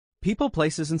People,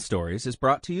 Places, and Stories is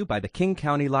brought to you by the King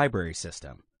County Library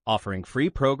System, offering free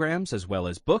programs as well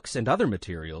as books and other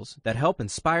materials that help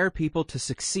inspire people to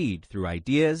succeed through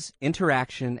ideas,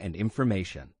 interaction, and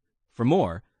information. For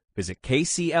more, visit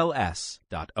kcls.org.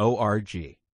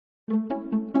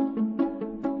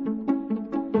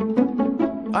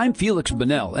 I'm Felix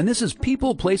Bunnell, and this is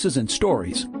People, Places, and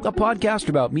Stories, a podcast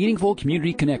about meaningful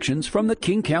community connections from the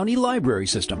King County Library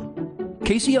System.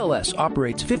 KCLS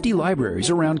operates 50 libraries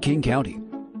around King County.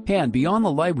 And beyond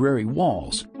the library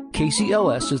walls,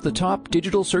 KCLS is the top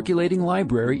digital circulating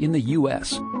library in the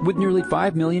U.S., with nearly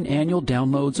 5 million annual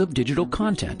downloads of digital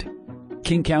content.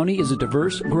 King County is a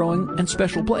diverse, growing, and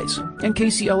special place, and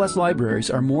KCLS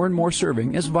libraries are more and more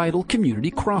serving as vital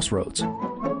community crossroads.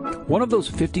 One of those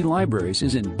 50 libraries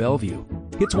is in Bellevue.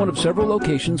 It's one of several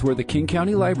locations where the King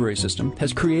County Library System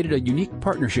has created a unique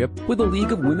partnership with the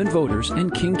League of Women Voters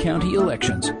and King County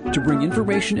Elections to bring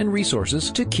information and resources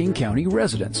to King County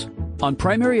residents. On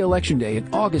primary election day in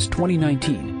August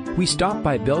 2019, we stopped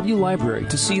by Bellevue Library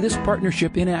to see this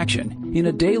partnership in action in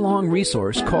a day-long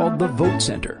resource called the Vote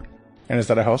Center. And is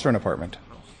that a house or an apartment?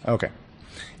 Okay.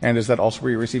 And is that also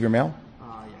where you receive your mail?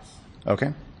 Yes.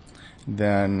 Okay.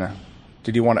 Then,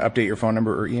 did you want to update your phone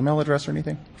number or email address or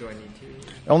anything? Do I need to?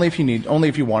 Only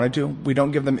if you wanted to. We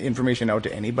don't give them information out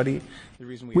to anybody.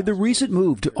 With the recent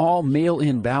move to all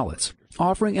mail-in ballots,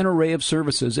 offering an array of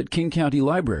services at King County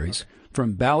libraries,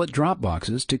 from ballot drop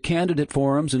boxes to candidate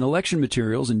forums and election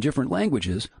materials in different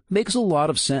languages, makes a lot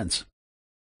of sense.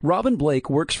 Robin Blake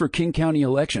works for King County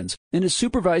Elections and is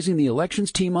supervising the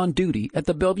elections team on duty at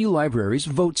the Bellevue Library's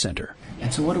Vote Center.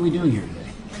 And so what are we doing here today?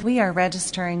 We are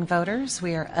registering voters.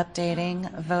 We are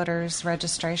updating voters'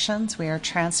 registrations. We are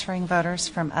transferring voters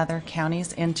from other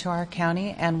counties into our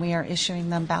county, and we are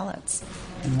issuing them ballots.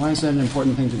 And why is that an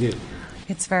important thing to do?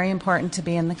 It's very important to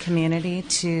be in the community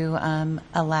to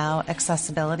allow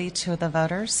accessibility to the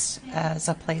voters as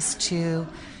a place to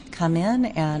come in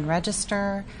and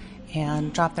register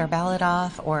and drop their ballot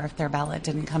off, or if their ballot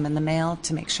didn't come in the mail,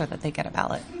 to make sure that they get a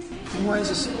ballot. And why is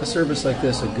a service like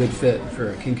this a good fit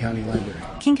for a King County Library?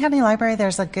 King County Library,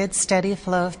 there's a good steady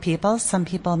flow of people. Some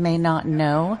people may not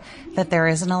know that there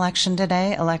is an election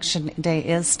today. Election day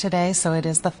is today, so it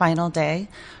is the final day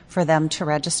for them to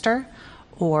register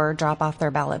or drop off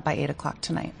their ballot by 8 o'clock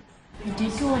tonight. I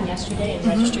did go on yesterday and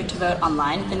registered to vote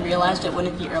online, then realized it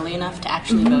wouldn't be early enough to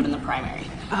actually vote in the primary.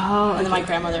 Oh, and then my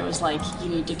grandmother was like, you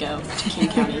need to go to King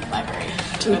County Library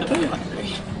to go to the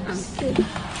library.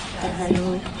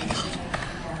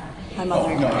 My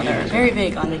mother and grandmother are very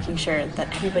big on making sure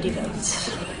that everybody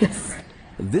votes.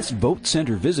 This Vote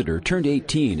Center visitor turned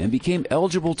 18 and became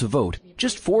eligible to vote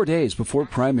just 4 days before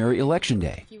primary election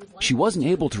day. She wasn't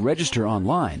able to register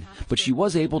online, but she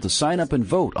was able to sign up and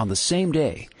vote on the same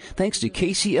day, thanks to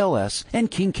KCLS and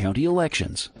King County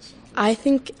Elections. I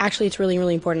think actually it's really,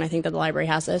 really important. I think that the library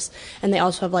has this. And they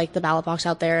also have like the ballot box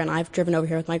out there, and I've driven over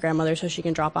here with my grandmother so she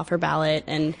can drop off her ballot.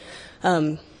 And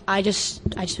I just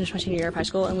finished my senior year of high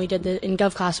school, and we did in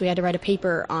Gov class we had to write a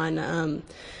paper on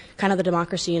kind of the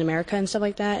democracy in America and stuff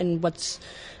like that, and what's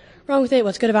wrong with it,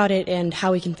 what's good about it, and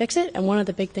how we can fix it. And one of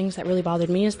the big things that really bothered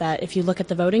me is that if you look at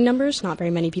the voting numbers, not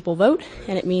very many people vote,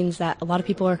 and it means that a lot of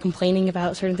people are complaining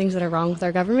about certain things that are wrong with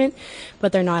our government,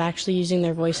 but they're not actually using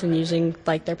their voice and using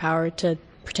like their power to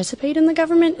participate in the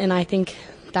government. And I think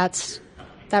that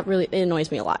really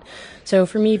annoys me a lot. So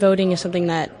for me, voting is something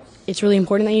that it's really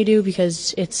important that you do,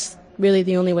 because it's really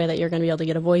the only way that you're going to be able to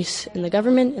get a voice in the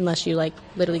government, unless you like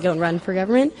literally go and run for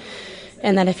government.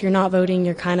 And that if you're not voting,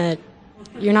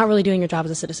 you're not really doing your job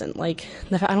as a citizen. Like,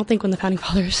 I don't think when the Founding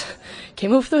Fathers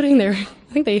came up with voting, I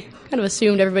think they kind of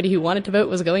assumed everybody who wanted to vote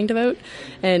was going to vote.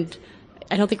 And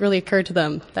I don't think it really occurred to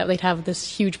them that they'd have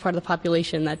this huge part of the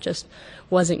population that just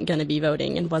wasn't going to be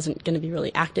voting and wasn't going to be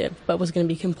really active, but was going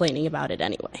to be complaining about it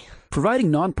anyway. Providing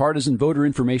nonpartisan voter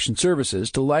information services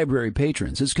to library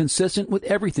patrons is consistent with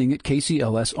everything that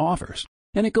KCLS offers,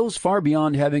 and it goes far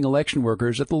beyond having election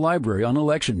workers at the library on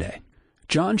Election Day.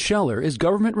 John Scheller is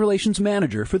Government Relations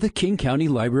Manager for the King County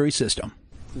Library System.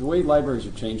 The way libraries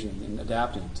are changing and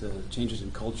adapting to changes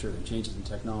in culture and changes in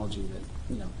technology that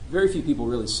very few people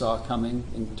really saw coming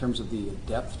in terms of the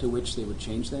depth to which they would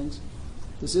change things.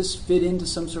 Does this fit into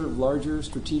some sort of larger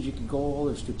strategic goal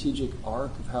or strategic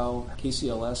arc of how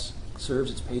KCLS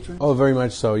serves its patrons? Oh, very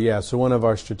much so, yeah. So one of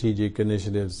our strategic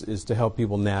initiatives is to help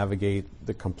people navigate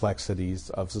the complexities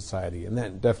of society, and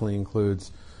that definitely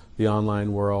includes the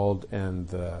online world and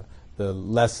the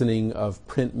lessening of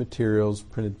print materials,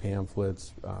 printed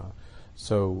pamphlets.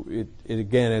 So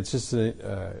it's just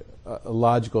a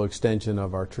logical extension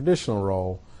of our traditional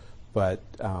role, but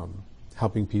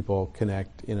helping people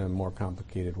connect in a more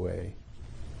complicated way.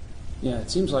 Yeah,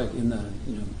 it seems like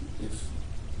if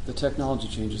the technology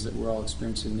changes that we're all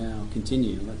experiencing now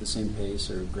continue at the same pace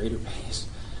or greater pace,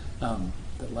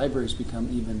 that libraries become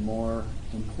even more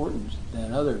important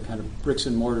than other kind of bricks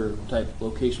and mortar type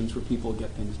locations where people get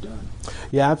things done.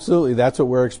 Yeah, absolutely. That's what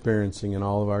we're experiencing in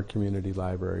all of our community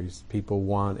libraries. People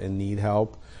want and need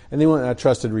help, and they want a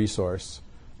trusted resource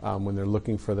when they're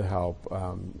looking for the help.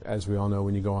 As we all know,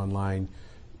 when you go online,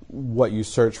 what you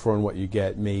search for and what you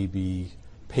get may be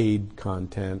paid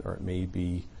content or it may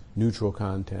be neutral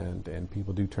content, and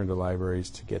people do turn to libraries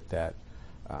to get that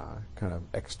kind of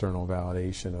external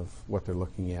validation of what they're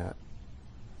looking at.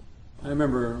 I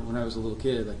remember when I was a little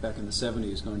kid, like back in the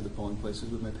 70s, going to the polling places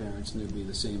with my parents, and there'd be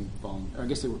the same I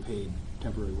guess they were paid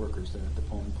temporary workers there at the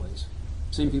polling place.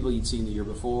 Same people you'd seen the year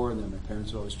before, and then my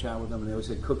parents would always chat with them, and they always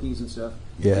had cookies and stuff.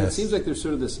 Yes. And it seems like there's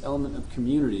sort of this element of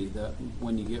community that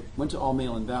when you went to all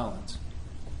mail-in ballots.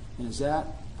 And is that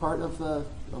part of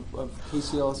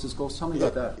KCLS's goals? Tell me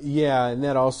about that. Yeah, and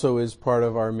that also is part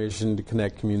of our mission to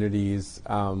connect communities.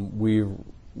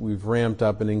 We've ramped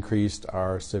up and increased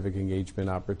our civic engagement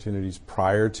opportunities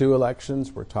prior to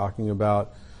elections. We're talking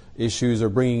about issues or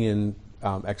bringing in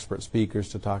expert speakers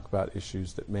to talk about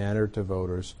issues that matter to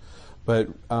voters. But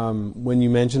when you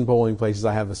mention polling places,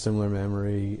 I have a similar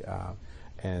memory,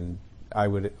 and I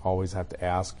would always have to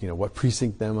ask, what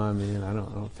precinct am I in? I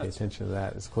don't pay attention to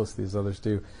that as closely as others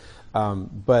do.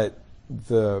 But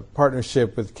the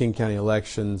partnership with King County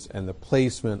Elections and the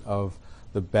placement of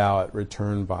the ballot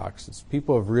return boxes,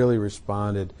 people have really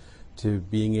responded to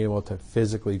being able to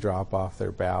physically drop off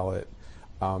their ballot.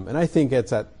 And I think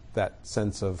it's that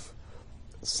sense of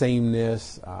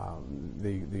sameness.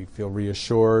 They feel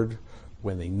reassured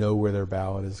when they know where their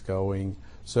ballot is going.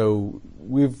 So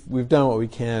we've done what we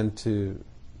can to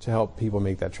help people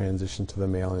make that transition to the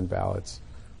mail-in ballots.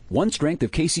 One strength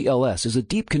of KCLS is a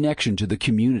deep connection to the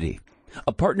community.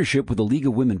 A partnership with the League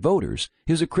of Women Voters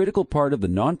is a critical part of the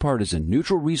nonpartisan,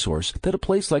 neutral resource that a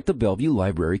place like the Bellevue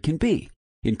Library can be,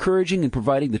 encouraging and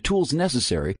providing the tools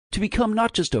necessary to become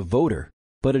not just a voter,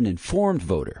 but an informed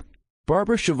voter.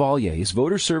 Barbara Chevalier is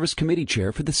Voter Service Committee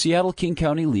Chair for the Seattle-King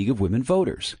County League of Women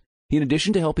Voters. In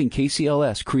addition to helping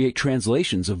KCLS create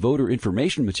translations of voter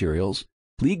information materials,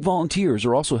 League volunteers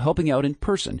are also helping out in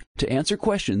person to answer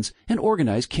questions and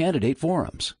organize candidate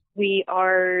forums. We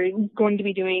are going to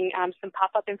be doing some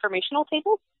pop-up informational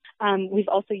tables. We've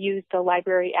also used the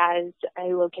library as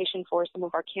a location for some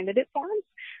of our candidate forums.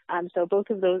 So both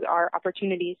of those are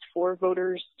opportunities for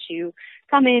voters to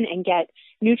come in and get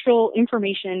neutral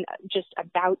information just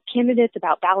about candidates,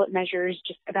 about ballot measures,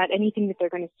 just about anything that they're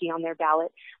going to see on their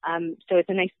ballot. So it's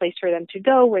a nice place for them to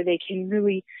go where they can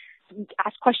really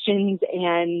ask questions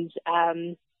and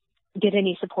get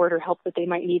any support or help that they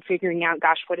might need figuring out,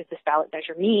 gosh, what does this ballot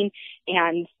measure mean?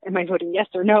 And am I voting yes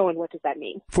or no? And what does that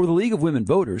mean? For the League of Women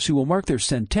Voters, who will mark their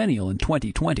centennial in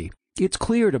 2020, it's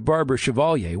clear to Barbara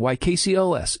Chevalier why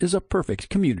KCLS is a perfect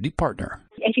community partner.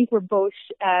 I think we're both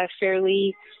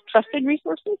fairly trusted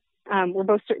resources. We're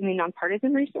both certainly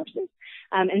nonpartisan resources.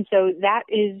 And so that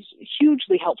is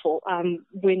hugely helpful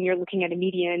when you're looking at a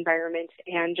media environment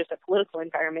and just a political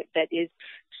environment that is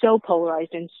so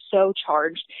polarized and so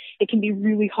charged. It can be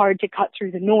really hard to cut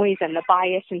through the noise and the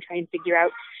bias and try and figure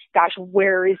out, gosh,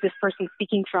 where is this person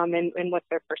speaking from and what's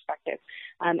their perspective?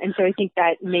 And so I think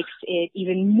that makes it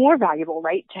even more valuable,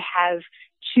 right, to have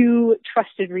two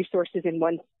trusted resources in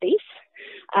one space.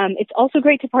 It's also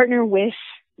great to partner with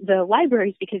the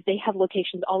libraries because they have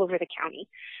locations all over the county.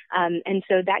 And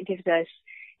so that gives us,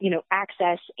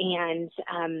 access and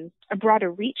a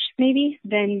broader reach maybe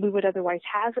than we would otherwise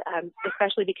have,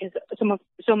 especially because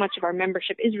so much of our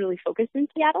membership is really focused in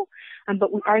Seattle.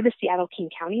 But we are the Seattle-King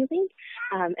County League.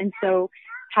 And so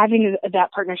having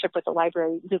that partnership with the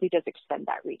library really does extend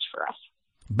that reach for us.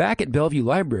 Back at Bellevue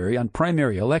Library on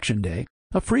primary election day,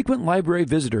 a frequent library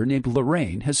visitor named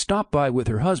Lorraine has stopped by with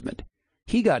her husband.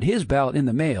 He got his ballot in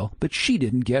the mail, but she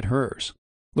didn't get hers.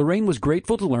 Lorraine was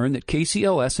grateful to learn that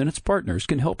KCLS and its partners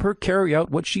can help her carry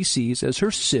out what she sees as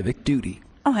her civic duty.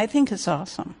 Oh, I think it's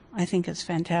awesome. I think it's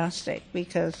fantastic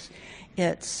because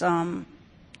it's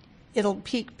it'll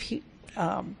pique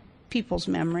people's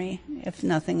memory, if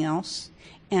nothing else.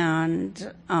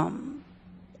 And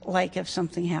like if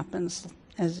something happens,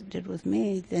 as it did with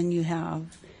me, then you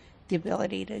have the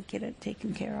ability to get it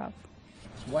taken care of.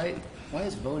 Why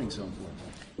is voting so important?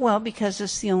 Well, because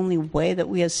it's the only way that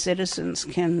we as citizens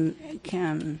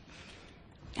can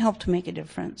help to make a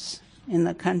difference in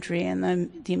the country and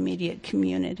the immediate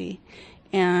community.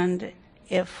 And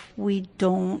if we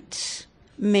don't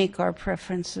make our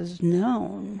preferences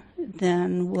known,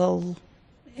 then we'll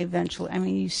eventually, I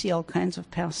mean, you see all kinds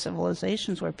of past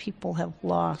civilizations where people have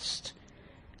lost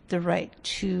the right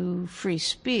to free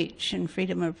speech and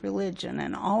freedom of religion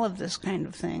and all of this kind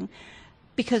of thing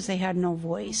because they had no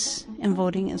voice, and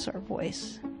voting is our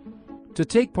voice. To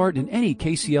take part in any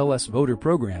KCLS voter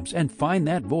programs and find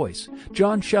that voice,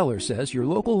 John Scheller says your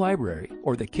local library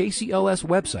or the KCLS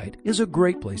website is a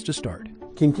great place to start.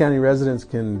 King County residents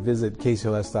can visit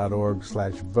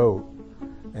kcls.org/vote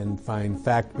and find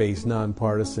fact-based,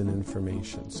 nonpartisan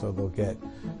information. So they'll get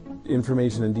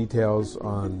information and details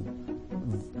on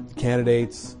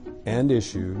candidates and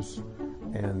issues,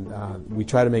 and we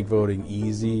try to make voting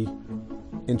easy,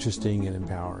 interesting, and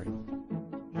empowering.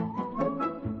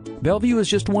 Bellevue is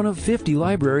just one of 50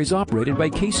 libraries operated by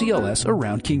KCLS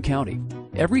around King County.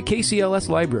 Every KCLS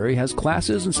library has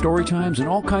classes and story times and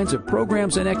all kinds of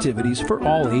programs and activities for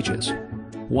all ages.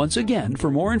 Once again,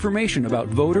 for more information about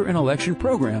voter and election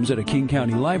programs at a King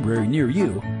County library near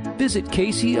you, visit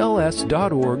kcls.org/vote.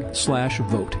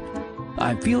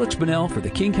 I'm Felix Bunnell for the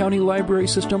King County Library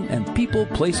System and People,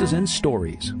 Places, and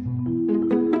Stories.